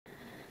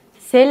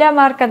Selam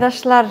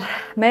arkadaşlar,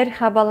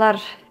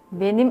 merhabalar.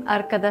 Benim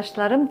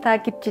arkadaşlarım,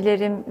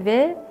 takipçilerim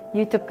ve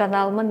YouTube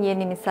kanalımın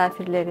yeni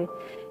misafirleri.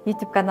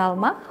 YouTube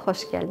kanalıma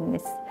hoş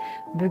geldiniz.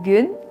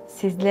 Bugün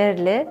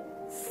sizlerle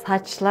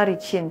saçlar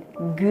için,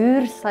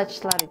 gür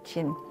saçlar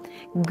için,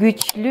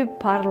 güçlü,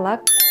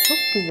 parlak, çok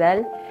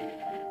güzel,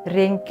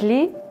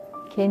 renkli,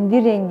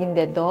 kendi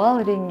renginde,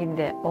 doğal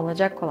renginde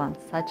olacak olan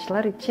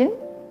saçlar için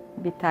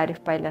bir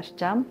tarif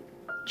paylaşacağım.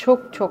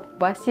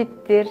 Çok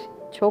basittir,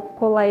 çok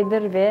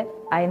kolaydır ve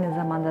aynı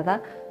zamanda da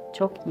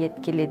çok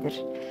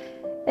yetkilidir.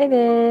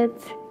 Evet,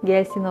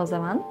 gelsin o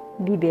zaman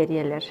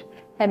biberiyeler.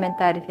 Hemen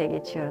tarife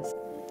geçiyoruz.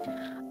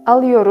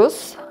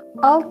 Alıyoruz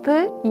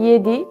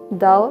 6-7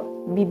 dal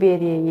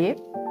biberiyeyi.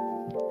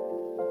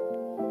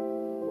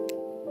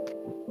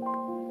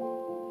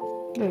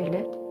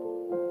 Böyle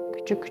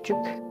küçük küçük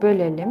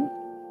bölelim.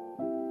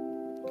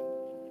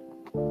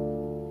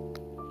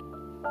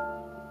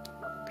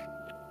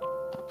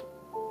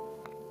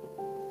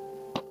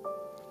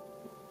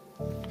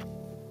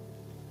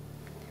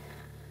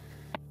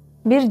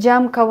 Bir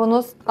cam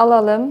kavanoz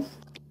alalım.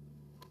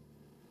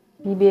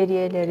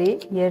 Biberiyeleri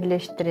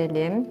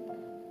yerleştirelim.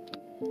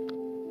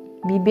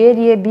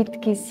 Biberiye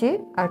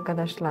bitkisi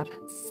arkadaşlar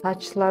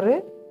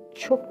saçları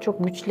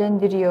çok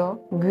güçlendiriyor.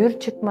 Gür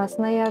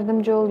çıkmasına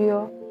yardımcı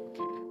oluyor.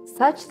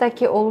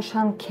 Saçtaki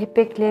oluşan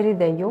kepekleri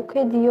de yok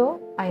ediyor.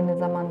 Aynı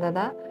zamanda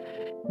da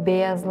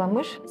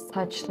beyazlamış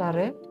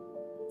saçları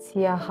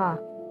siyaha,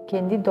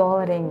 kendi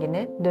doğal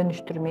rengine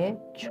dönüştürmeye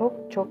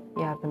çok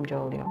yardımcı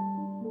oluyor.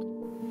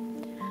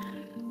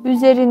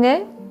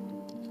 Üzerine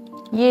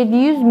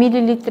 700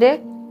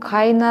 mililitre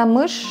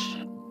kaynamış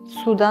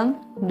sudan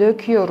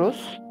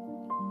döküyoruz.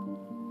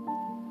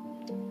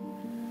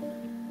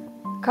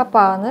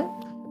 Kapağını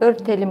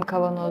örtelim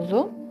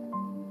kavanozu.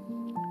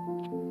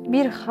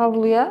 Bir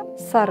havluya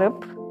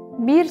sarıp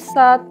 1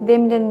 saat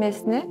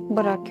demlenmesine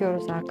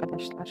bırakıyoruz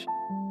arkadaşlar.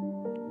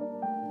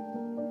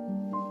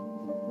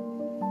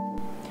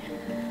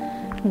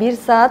 1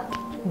 saat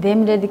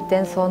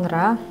demledikten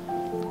sonra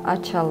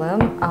açalım,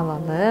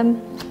 alalım.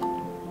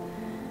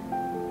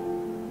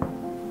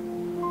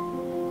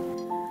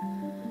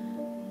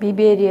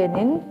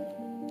 Biberiyenin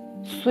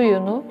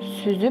suyunu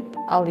süzüp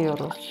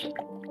alıyoruz.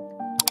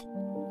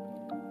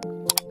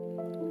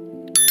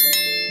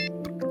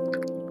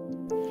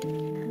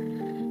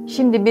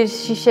 Şimdi bir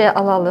şişe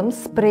alalım,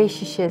 sprey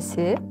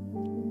şişesi.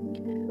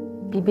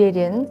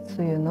 Biberiyenin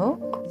suyunu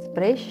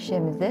sprey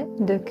şişemize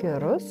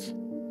döküyoruz.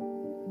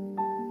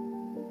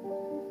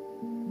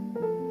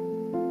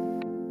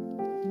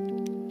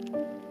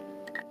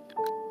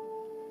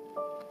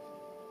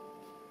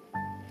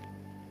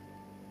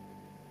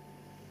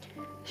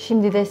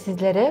 Şimdi de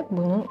sizlere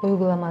bunun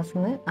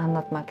uygulamasını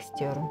anlatmak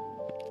istiyorum.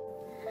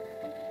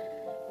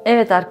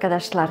 Evet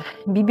arkadaşlar,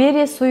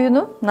 biberiye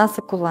suyunu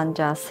nasıl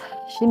kullanacağız?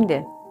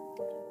 Şimdi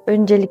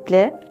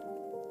öncelikle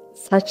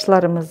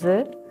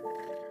saçlarımızı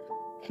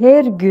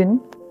her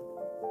gün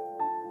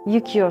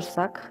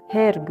yıkıyorsak,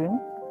 her gün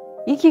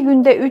 2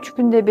 günde 3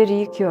 günde bir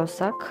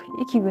yıkıyorsak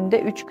 2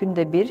 günde 3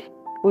 günde bir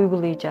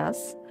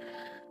uygulayacağız.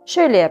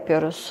 Şöyle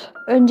yapıyoruz.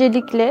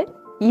 Öncelikle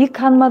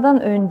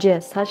yıkanmadan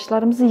önce,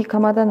 saçlarımızı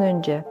yıkamadan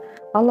önce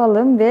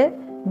alalım ve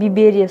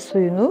biberiye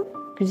suyunu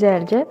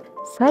güzelce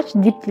saç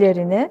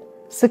diplerine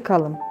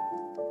sıkalım.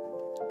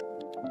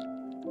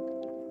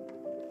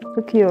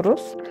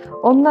 Sıkıyoruz.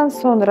 Ondan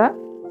sonra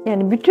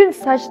yani bütün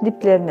saç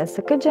diplerine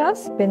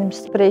sıkacağız. Benim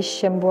sprey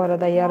şişem bu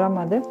arada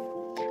yaramadı.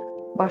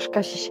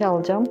 Başka şişe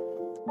alacağım.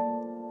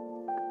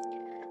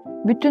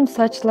 Bütün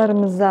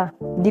saçlarımıza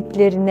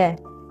diplerine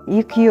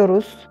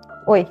yıkıyoruz.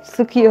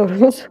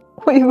 Sıkıyoruz.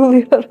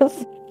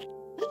 Uyguluyoruz.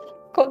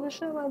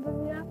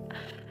 Konuşamadım ya.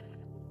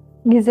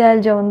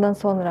 Güzelce ondan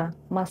sonra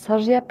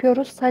masaj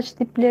yapıyoruz saç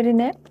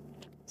diplerine.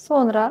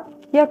 Sonra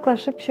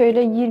yaklaşık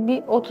şöyle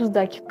 20-30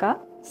 dakika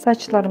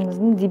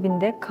saçlarımızın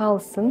dibinde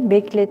kalsın,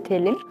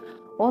 bekletelim.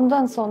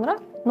 Ondan sonra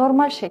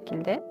normal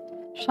şekilde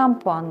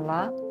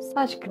şampuanla,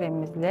 saç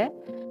kremimizle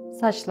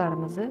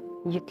saçlarımızı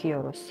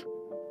yıkıyoruz.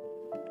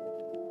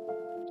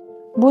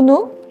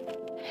 Bunu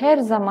her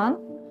zaman,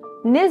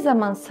 ne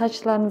zaman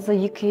saçlarınızı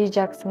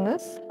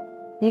yıkayacaksınız?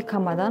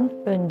 Yıkamadan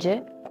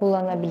önce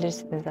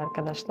kullanabilirsiniz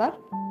arkadaşlar.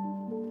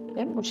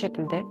 Ben bu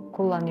şekilde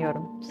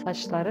kullanıyorum.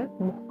 Saçları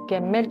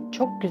mükemmel,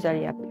 çok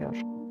güzel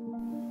yapıyor.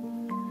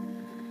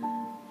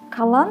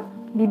 Kalan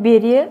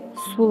biberiye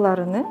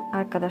sularını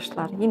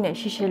arkadaşlar yine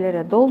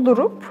şişelere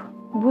doldurup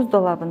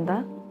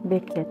buzdolabında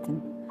bekletin.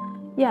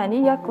 Yani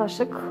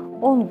yaklaşık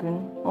 10 gün,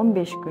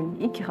 15 gün,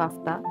 2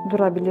 hafta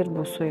durabilir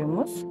bu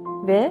suyumuz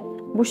ve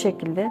bu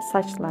şekilde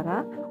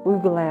saçlara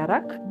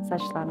uygulayarak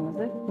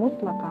saçlarımızı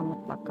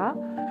mutlaka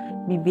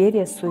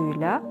biberiye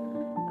suyuyla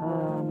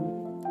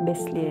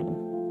besleyelim.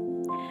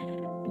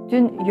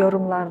 Bütün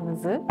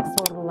yorumlarınızı,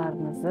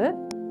 sorularınızı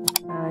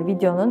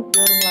videonun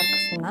yorumlar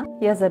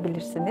kısmına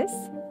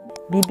yazabilirsiniz.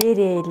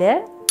 Biberiye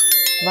ile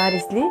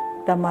varisli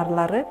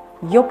damarları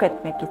yok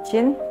etmek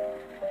için,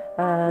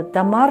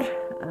 damar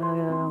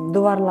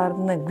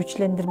duvarlarını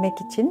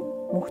güçlendirmek için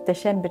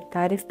muhteşem bir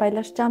tarif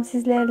paylaşacağım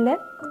sizlerle.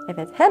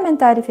 Evet, hemen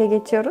tarife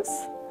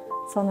geçiyoruz.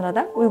 Sonra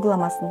da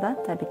uygulamasında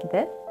tabii ki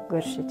de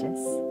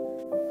görüşeceğiz.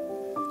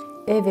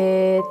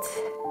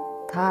 Evet,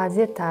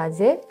 taze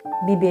taze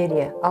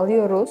biberiye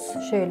alıyoruz.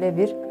 Şöyle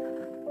bir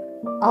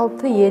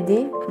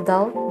 6-7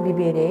 dal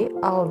biberiyeyi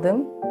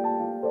aldım.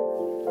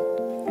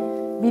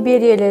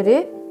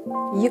 Biberiyeleri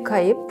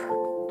yıkayıp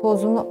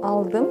tozunu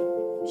aldım.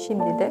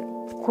 Şimdi de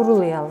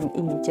kurulayalım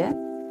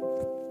iyice.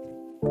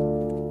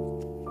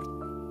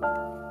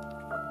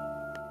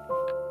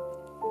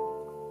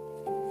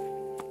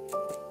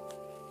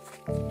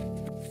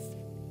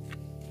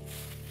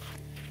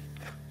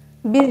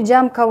 Bir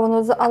cam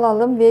kavanozu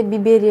alalım ve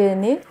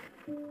biberiyeni,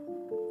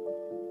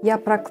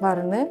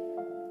 yapraklarını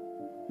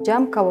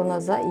cam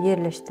kavanoza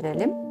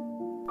yerleştirelim.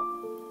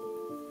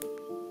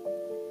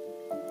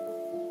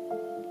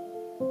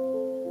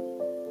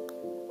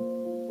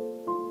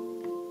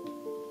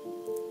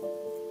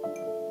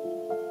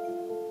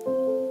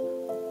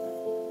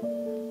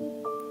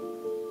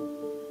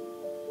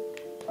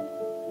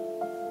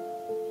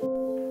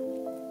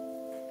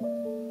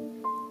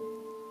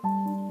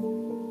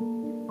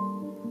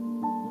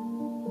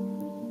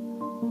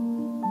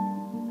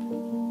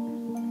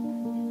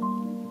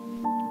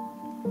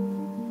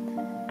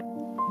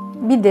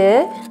 Bir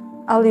de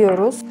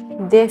alıyoruz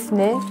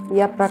defne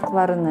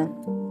yapraklarını.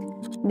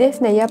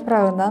 Defne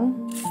yaprağından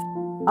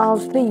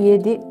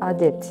 6-7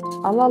 adet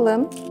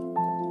alalım.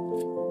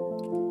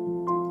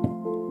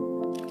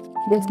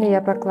 Defne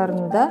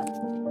yapraklarını da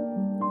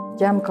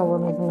cam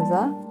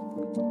kavanozumuza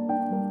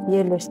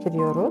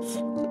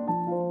yerleştiriyoruz.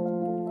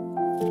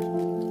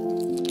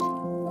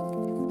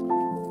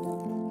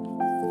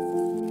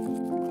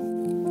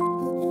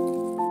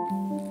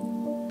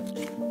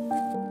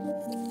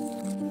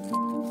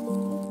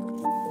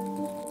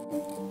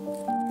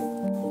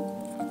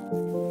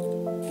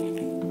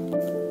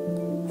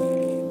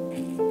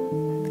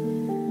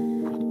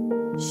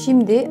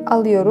 Şimdi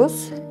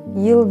alıyoruz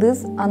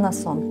yıldız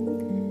anason.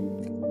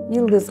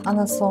 Yıldız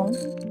anason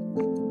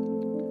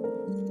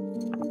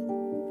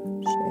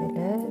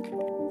şöyle,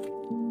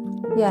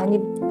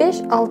 yani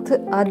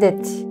 5-6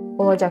 adet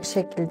olacak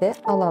şekilde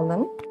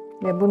alalım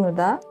ve bunu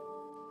da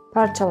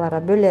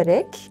parçalara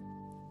bölerek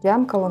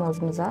cam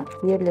kavanozumuza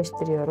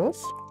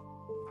yerleştiriyoruz.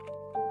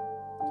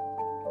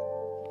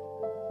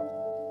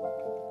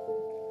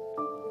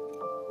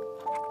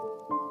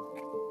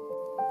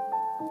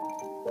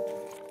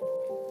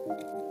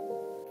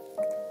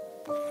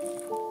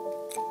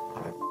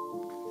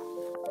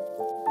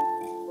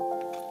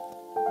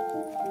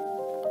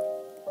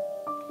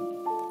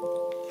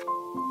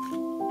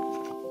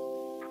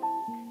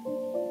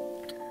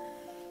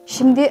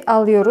 Şimdi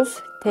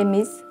alıyoruz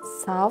temiz,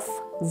 saf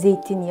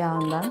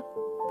zeytinyağından.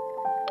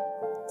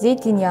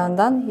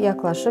 Zeytinyağından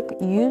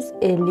yaklaşık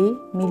 150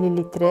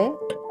 mililitre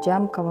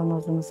cam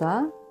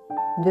kavanozumuza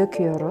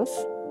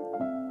döküyoruz.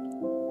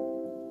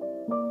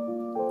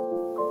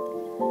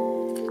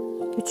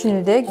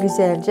 Üçünü de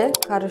güzelce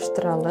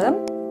karıştıralım.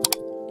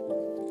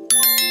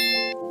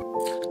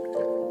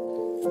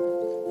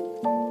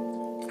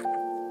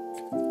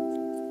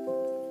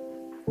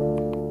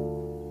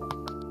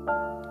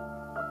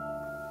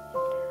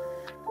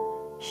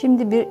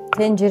 Şimdi bir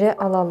tencere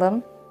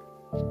alalım.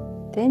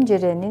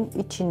 Tencerenin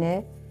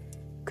içine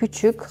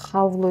küçük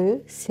havluyu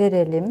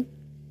serelim.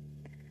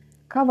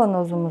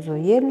 Kavanozumuzu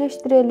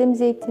yerleştirelim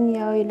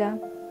zeytinyağıyla.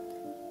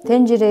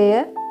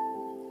 Tencereye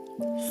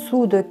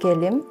su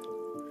dökelim.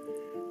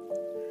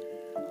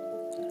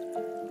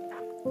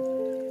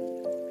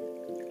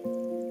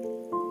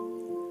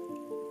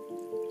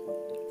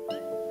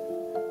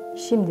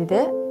 Şimdi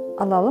de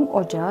alalım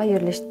ocağa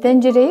yerleştir.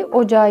 Tencereyi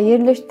ocağa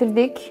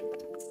yerleştirdik.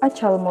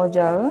 Açalım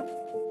ocağı.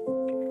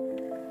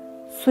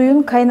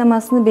 Suyun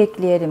kaynamasını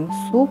bekleyelim.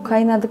 Su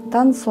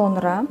kaynadıktan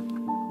sonra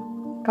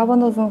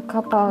kavanozun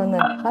kapağını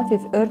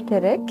hafif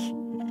örterek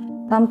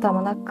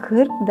tamına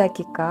 40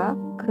 dakika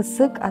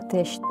kısık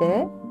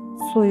ateşte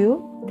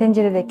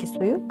tenceredeki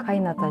suyu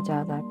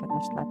kaynatacağız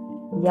arkadaşlar.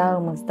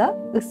 Yağımız da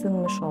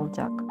ısınmış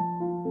olacak.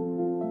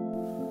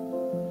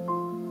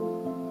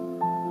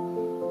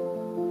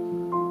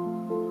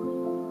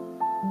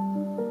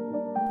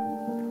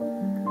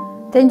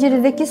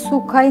 Tenceredeki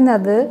su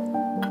kaynadı.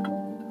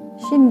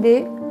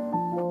 Şimdi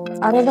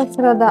arada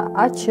sırada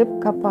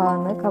açıp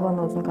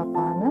kavanozun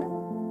kapağını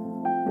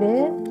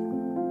ve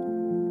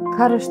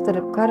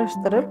karıştırıp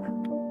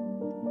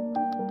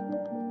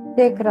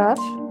tekrar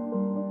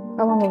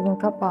kavanozun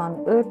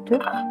kapağını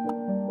örtüp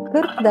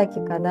 40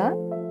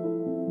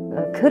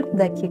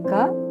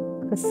 dakika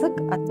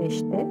kısık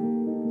ateşte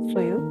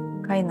suyu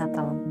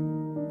kaynatalım.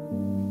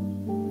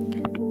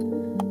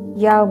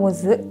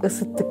 Yağımızı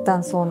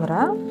ısıttıktan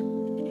sonra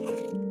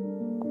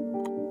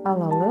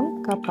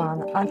alalım,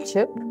 kapağını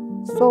açıp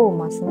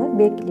soğumasını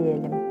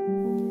bekleyelim.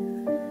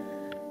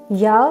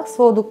 Yağ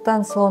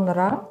soğuduktan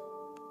sonra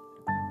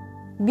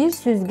bir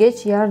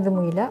süzgeç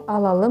yardımıyla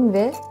alalım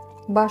ve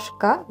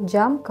başka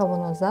cam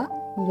kavanoza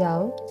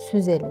yağı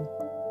süzelim.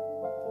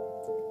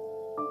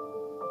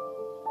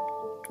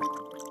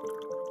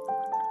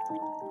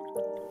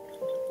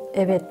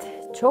 Evet,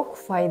 çok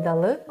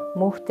faydalı,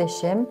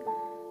 muhteşem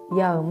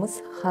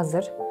yağımız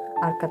hazır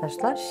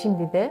arkadaşlar.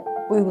 Şimdi de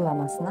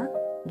uygulamasına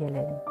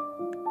gelelim.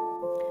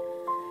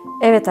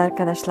 Evet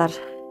arkadaşlar,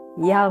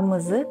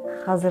 yağımızı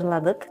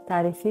hazırladık.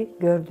 Tarifi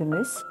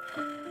gördünüz.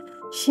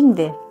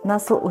 Şimdi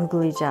nasıl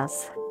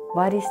uygulayacağız?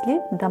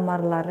 Varisli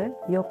damarları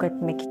yok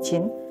etmek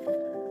için,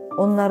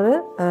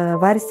 onları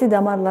varisli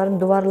damarların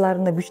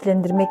duvarlarını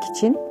güçlendirmek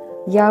için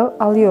yağ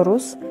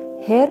alıyoruz.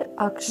 Her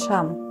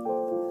akşam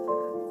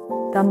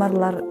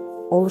damarlar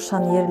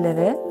oluşan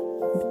yerlere,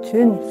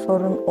 bütün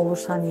sorun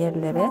oluşan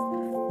yerlere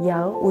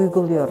yağ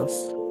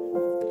uyguluyoruz.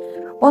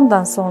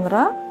 Ondan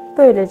sonra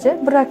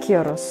böylece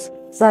bırakıyoruz.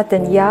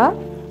 Zaten yağ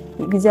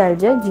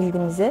güzelce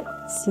cildimize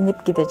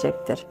sinip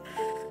gidecektir.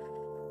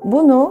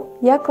 Bunu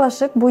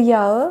yaklaşık bu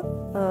yağı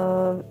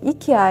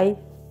 2 ay,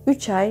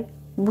 3 ay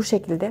bu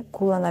şekilde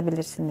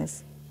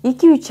kullanabilirsiniz.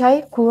 2-3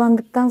 ay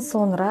kullandıktan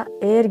sonra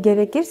eğer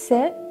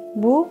gerekirse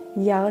bu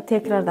yağı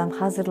tekrardan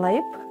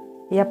hazırlayıp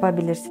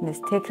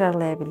yapabilirsiniz,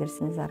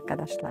 tekrarlayabilirsiniz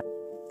arkadaşlar.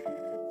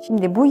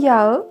 Şimdi bu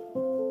yağı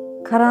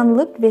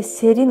karanlık ve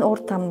serin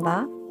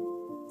ortamda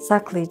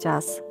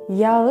saklayacağız.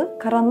 Yağı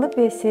karanlık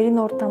ve serin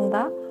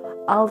ortamda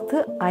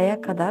 6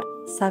 aya kadar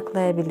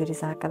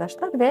saklayabiliriz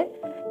arkadaşlar ve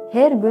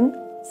her gün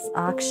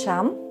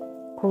akşam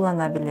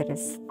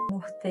kullanabiliriz.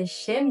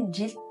 Muhteşem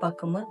cilt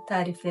bakımı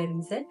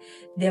tariflerimize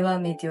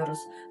devam ediyoruz.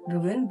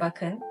 Bugün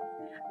bakın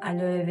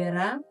aloe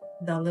vera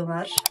dalı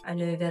var.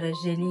 Aloe vera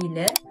jeli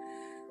ile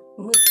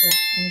mısır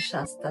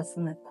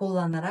nişastasını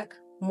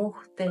kullanarak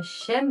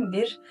muhteşem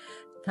bir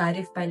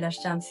tarif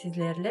paylaşacağım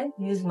sizlerle.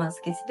 Yüz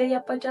maskesi de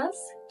yapacağız.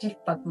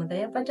 Cilt bakımı da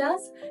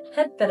yapacağız.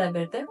 Hep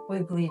beraber de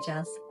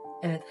uygulayacağız.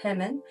 Evet,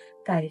 hemen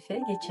tarife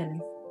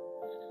geçelim.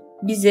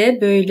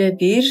 Bize böyle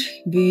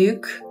bir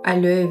büyük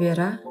aloe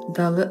vera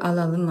dalı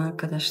alalım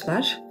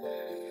arkadaşlar.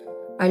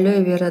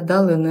 Aloe vera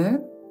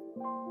dalını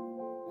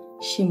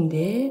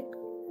şimdi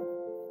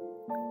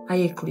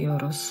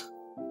ayıklıyoruz.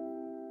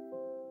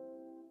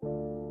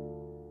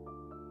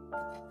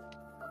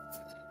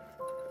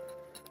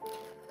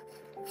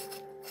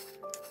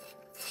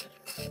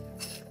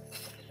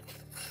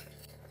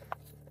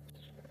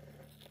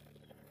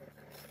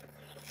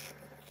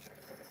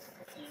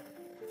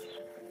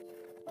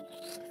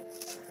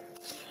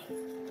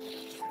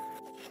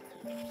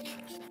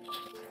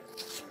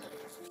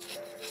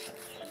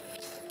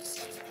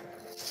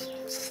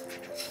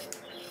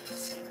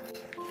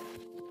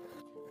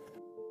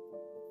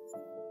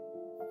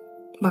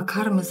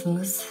 Bakar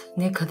mısınız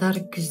ne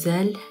kadar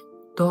güzel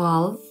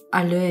doğal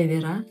aloe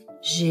vera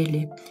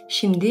jeli.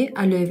 Şimdi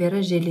aloe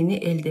vera jelini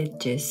elde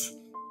edeceğiz.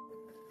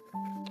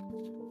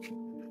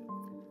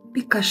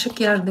 Bir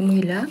kaşık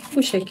yardımıyla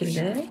bu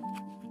şekilde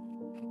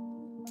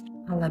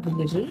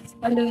alabiliriz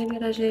aloe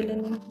vera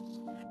jelini.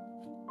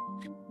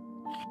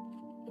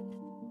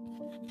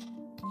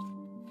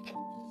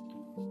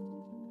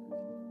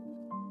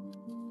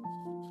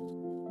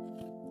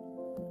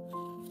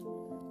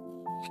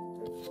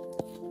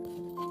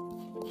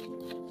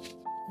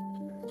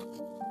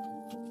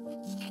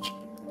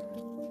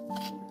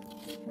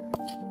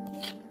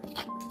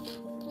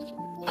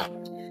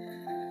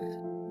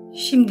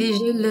 Şimdi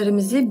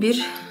jellerimizi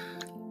bir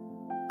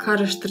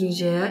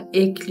karıştırıcıya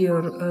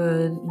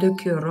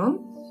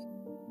döküyorum.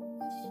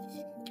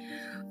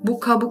 Bu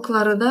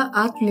kabukları da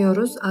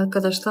atmıyoruz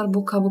arkadaşlar.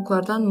 Bu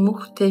kabuklardan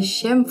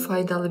muhteşem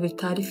faydalı bir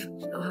tarif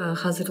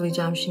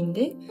hazırlayacağım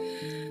şimdi.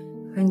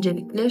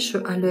 Öncelikle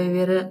şu aloe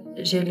vera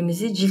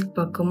jelimizi cilt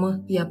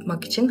bakımı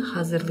yapmak için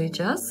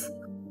hazırlayacağız.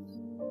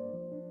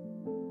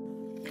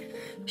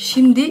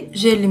 Şimdi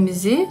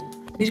jelimizi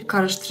bir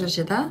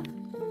karıştırıcıda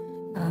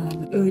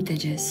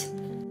öğüteceğiz.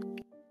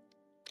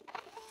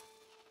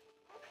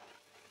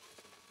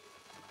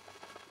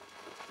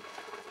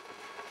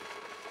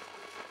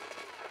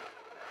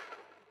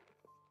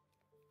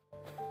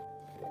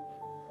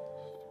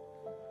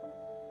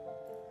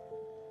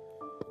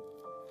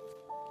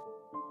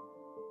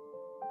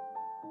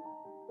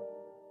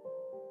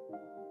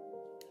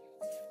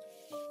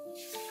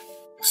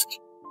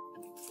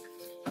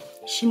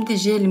 Şimdi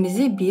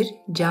jelimizi bir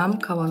cam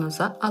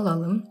kavanoza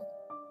alalım.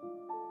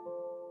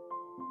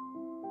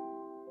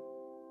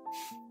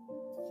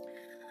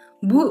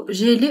 Bu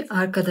jeli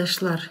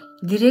arkadaşlar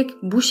direkt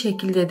bu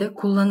şekilde de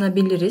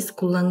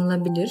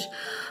kullanılabilir.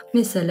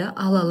 Mesela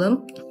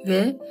alalım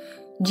ve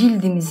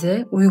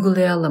cildimize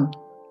uygulayalım.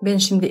 Ben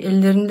şimdi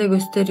ellerimde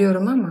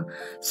gösteriyorum ama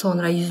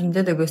sonra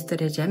yüzümde de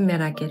göstereceğim,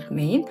 merak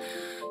etmeyin.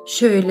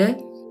 Şöyle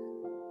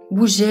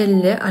bu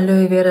jelle,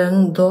 aloe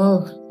vera'nın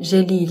doğal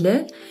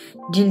jeliyle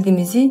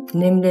cildimizi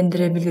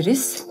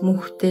nemlendirebiliriz.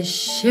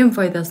 Muhteşem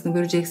faydasını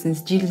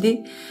göreceksiniz.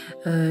 Cildi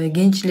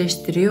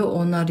gençleştiriyor,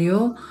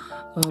 onarıyor.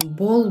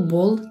 Bol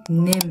bol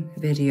nem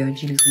veriyor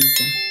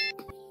cildimize.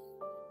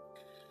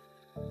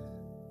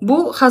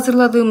 Bu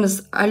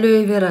hazırladığımız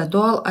aloe vera,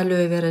 doğal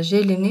aloe vera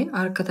jelini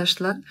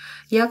arkadaşlar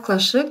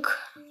yaklaşık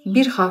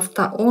bir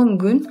hafta 10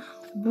 gün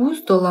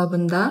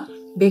buzdolabında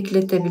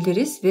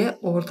bekletebiliriz ve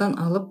oradan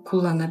alıp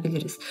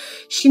kullanabiliriz.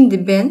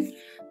 Şimdi ben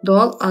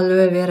doğal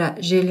aloe vera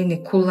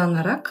jelini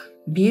kullanarak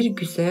bir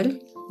güzel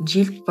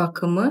cilt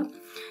bakımı,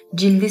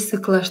 cildi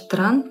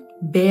sıklaştıran,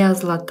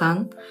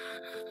 beyazlatan,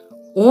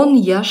 10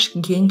 yaş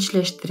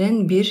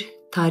gençleştiren bir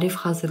tarif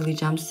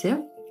hazırlayacağım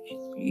size.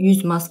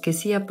 Yüz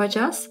maskesi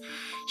yapacağız.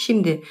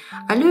 Şimdi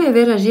aloe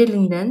vera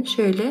jelinden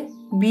şöyle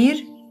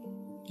bir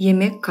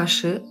yemek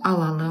kaşığı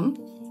alalım.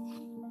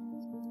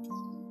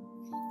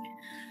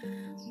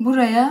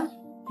 Buraya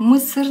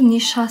mısır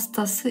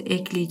nişastası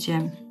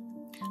ekleyeceğim.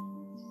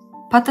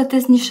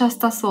 Patates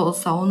nişastası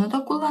olsa onu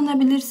da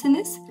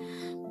kullanabilirsiniz.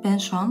 Ben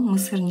şu an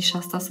mısır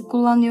nişastası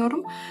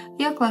kullanıyorum.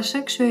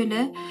 Yaklaşık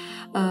şöyle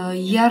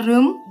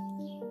yarım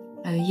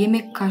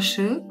yemek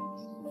kaşığı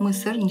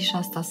mısır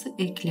nişastası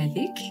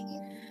ekledik.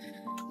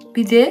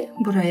 Bir de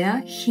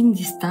buraya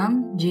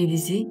Hindistan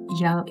cevizi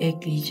yağı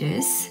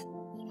ekleyeceğiz.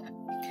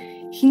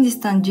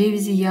 Hindistan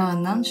cevizi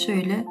yağından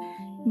şöyle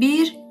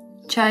bir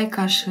çay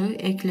kaşığı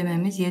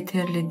eklememiz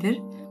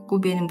yeterlidir.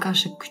 Bu benim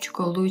kaşık küçük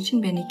olduğu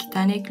için ben 2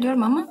 tane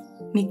ekliyorum ama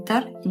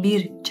miktar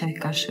 1 çay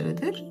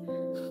kaşığıdır.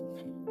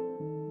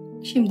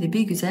 Şimdi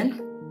bir güzel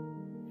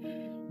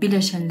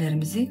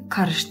bileşenlerimizi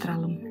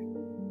karıştıralım.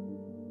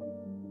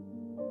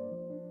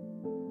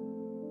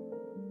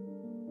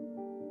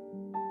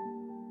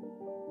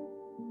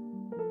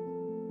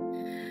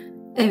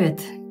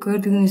 Evet,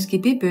 gördüğünüz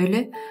gibi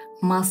böyle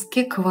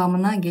maske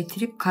kıvamına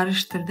getirip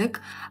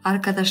karıştırdık.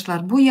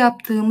 Arkadaşlar bu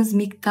yaptığımız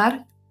miktar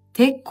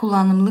tek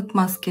kullanımlık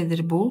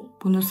maskedir bu.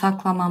 Bunu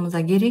saklamamıza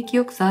gerek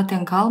yok.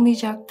 Zaten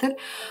kalmayacaktır.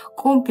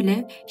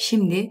 Komple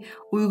şimdi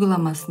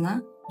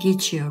uygulamasına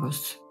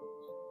geçiyoruz.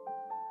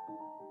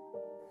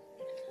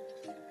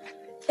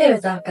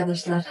 Evet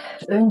arkadaşlar,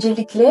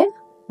 öncelikle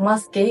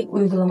maskeyi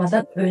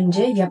uygulamadan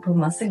önce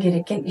yapılması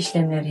gereken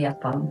işlemleri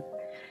yapalım.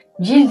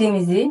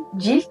 Cildimizi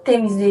cilt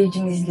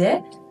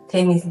temizleyicimizle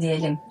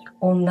temizleyelim.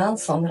 Ondan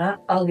sonra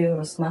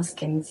alıyoruz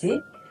maskemizi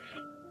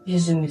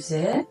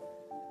yüzümüze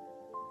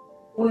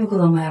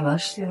uygulamaya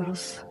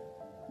başlıyoruz.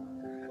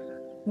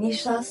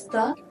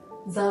 Nişasta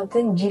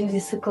zaten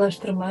cildi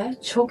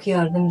sıklaştırmaya çok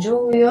yardımcı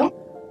oluyor.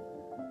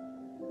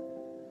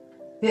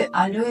 Ve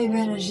aloe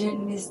vera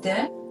jelimiz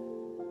de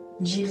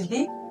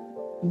cildi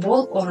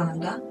bol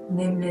oranda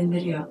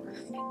nemlendiriyor.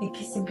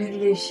 İkisi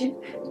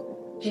birleşip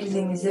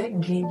cildimize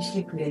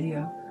gençlik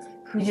veriyor.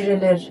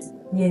 Hücreler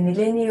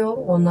yenileniyor,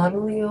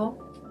 onarılıyor.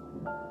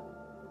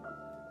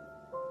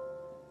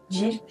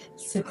 Cilt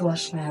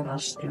sıkılaşmaya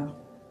başlıyor.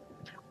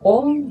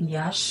 10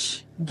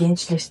 yaş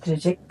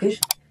gençleştirecek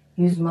bir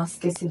yüz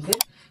maskesidir.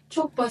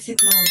 Çok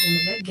basit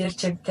malzemeler,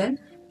 gerçekten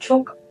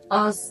çok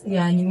az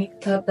yani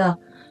miktarda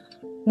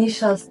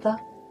nişasta,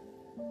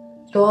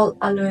 doğal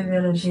aloe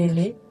vera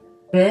jeli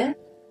ve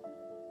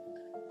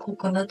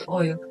coconut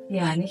oil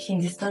yani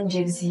Hindistan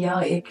cevizi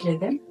yağı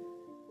ekledim.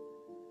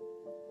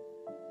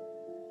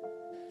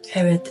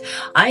 Evet,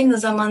 aynı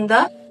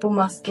zamanda bu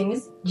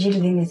maskemiz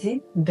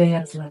cildimizi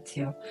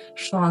beyazlatıyor.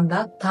 Şu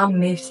anda tam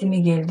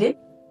mevsimi geldi.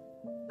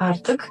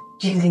 Artık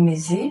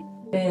cildimizi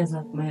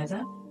beyazlatmaya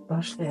da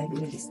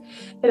başlayabiliriz.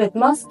 Evet,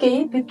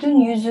 maskeyi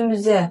bütün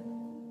yüzümüze,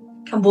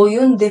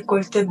 boyun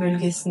dekolte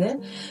bölgesine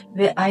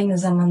ve aynı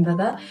zamanda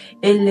da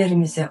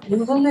ellerimize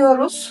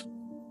uyguluyoruz.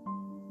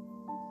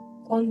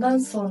 Ondan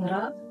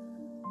sonra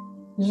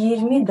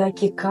 20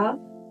 dakika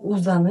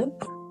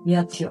uzanıp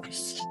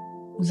yatıyoruz.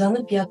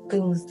 Uzanıp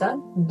yattığımızda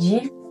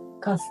cilt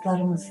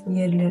kaslarımız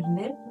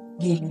yerlerine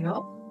geliyor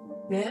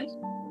ve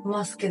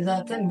maske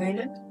zaten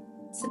böyle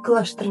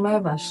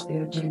sıkılaştırmaya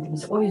başlıyor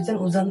cildimizi. O yüzden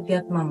uzanıp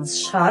yatmamız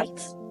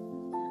şart.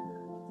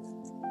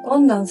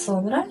 Ondan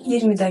sonra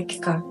 20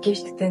 dakika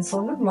geçtikten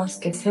sonra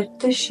maske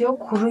sertleşiyor,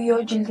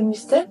 kuruyor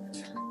cildimizde.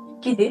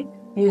 Gidip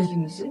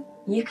yüzümüzü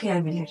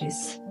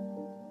yıkayabiliriz.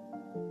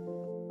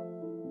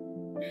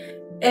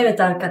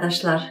 Evet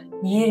arkadaşlar,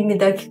 20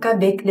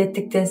 dakika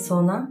beklettikten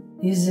sonra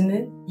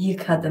yüzümü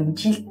yıkadım.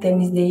 Cilt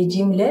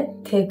temizleyicimle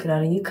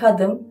tekrar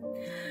yıkadım.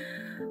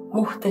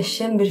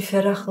 Muhteşem bir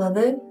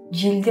ferahladı.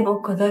 Cildim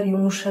o kadar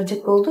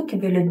yumuşacık oldu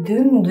ki böyle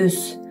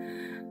dümdüz.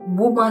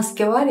 Bu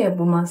maske var ya,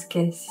 bu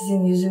maske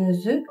sizin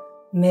yüzünüzü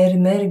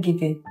mermer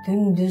gibi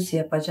dümdüz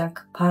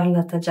yapacak,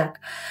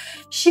 parlatacak.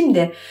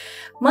 Şimdi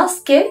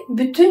maske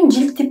bütün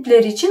cilt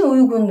tipleri için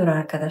uygundur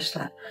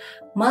arkadaşlar.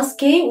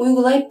 Maskeyi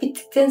uygulayıp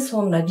bittikten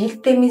sonra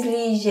cilt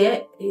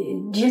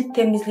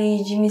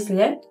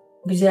temizleyicimizle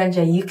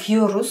güzelce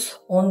yıkıyoruz.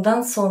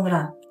 Ondan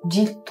sonra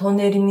cilt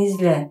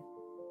tonerimizle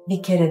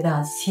bir kere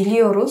daha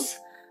siliyoruz.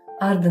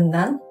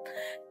 Ardından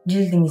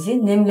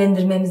cildimizi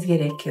nemlendirmemiz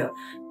gerekiyor.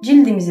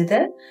 Cildimizi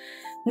de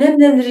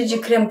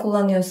nemlendirici krem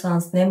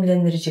kullanıyorsanız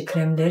nemlendirici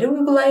kremleri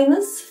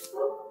uygulayınız.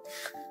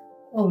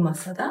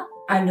 Olmasa da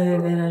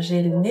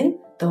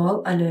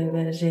doğal aloe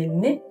vera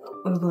jelini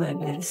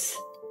uygulayabiliriz.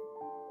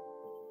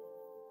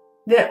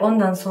 Ve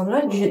ondan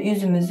sonra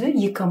yüzümüzü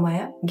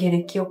yıkamaya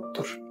gerek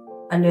yoktur.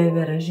 Aloe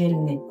vera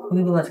jelini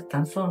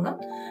uyguladıktan sonra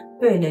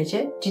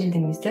böylece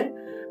cildimizde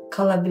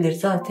kalabilir.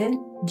 Zaten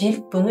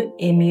cilt bunu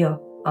emiyor,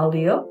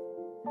 alıyor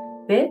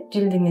ve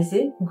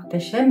cildimizi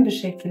muhteşem bir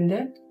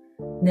şekilde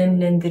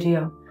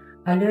nemlendiriyor.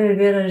 Aloe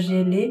vera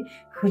jeli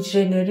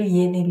hücreleri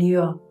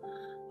yeniliyor.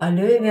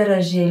 Aloe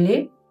vera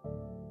jeli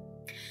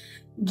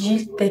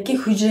ciltteki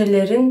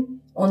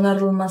hücrelerin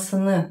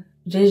onarılmasını,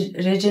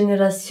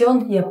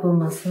 rejenerasyon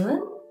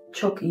yapılmasını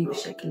çok iyi bir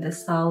şekilde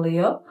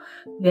sağlıyor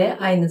ve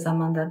aynı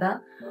zamanda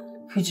da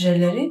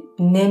hücreleri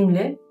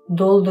nemle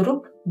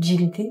doldurup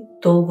cildi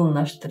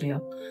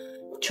dolgunlaştırıyor.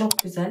 Çok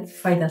güzel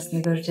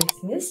faydasını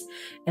göreceksiniz.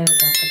 Evet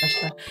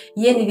arkadaşlar,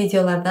 yeni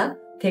videolarda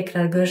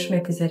tekrar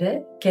görüşmek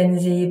üzere.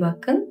 Kendinize iyi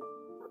bakın.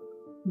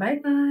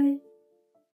 Bye bye.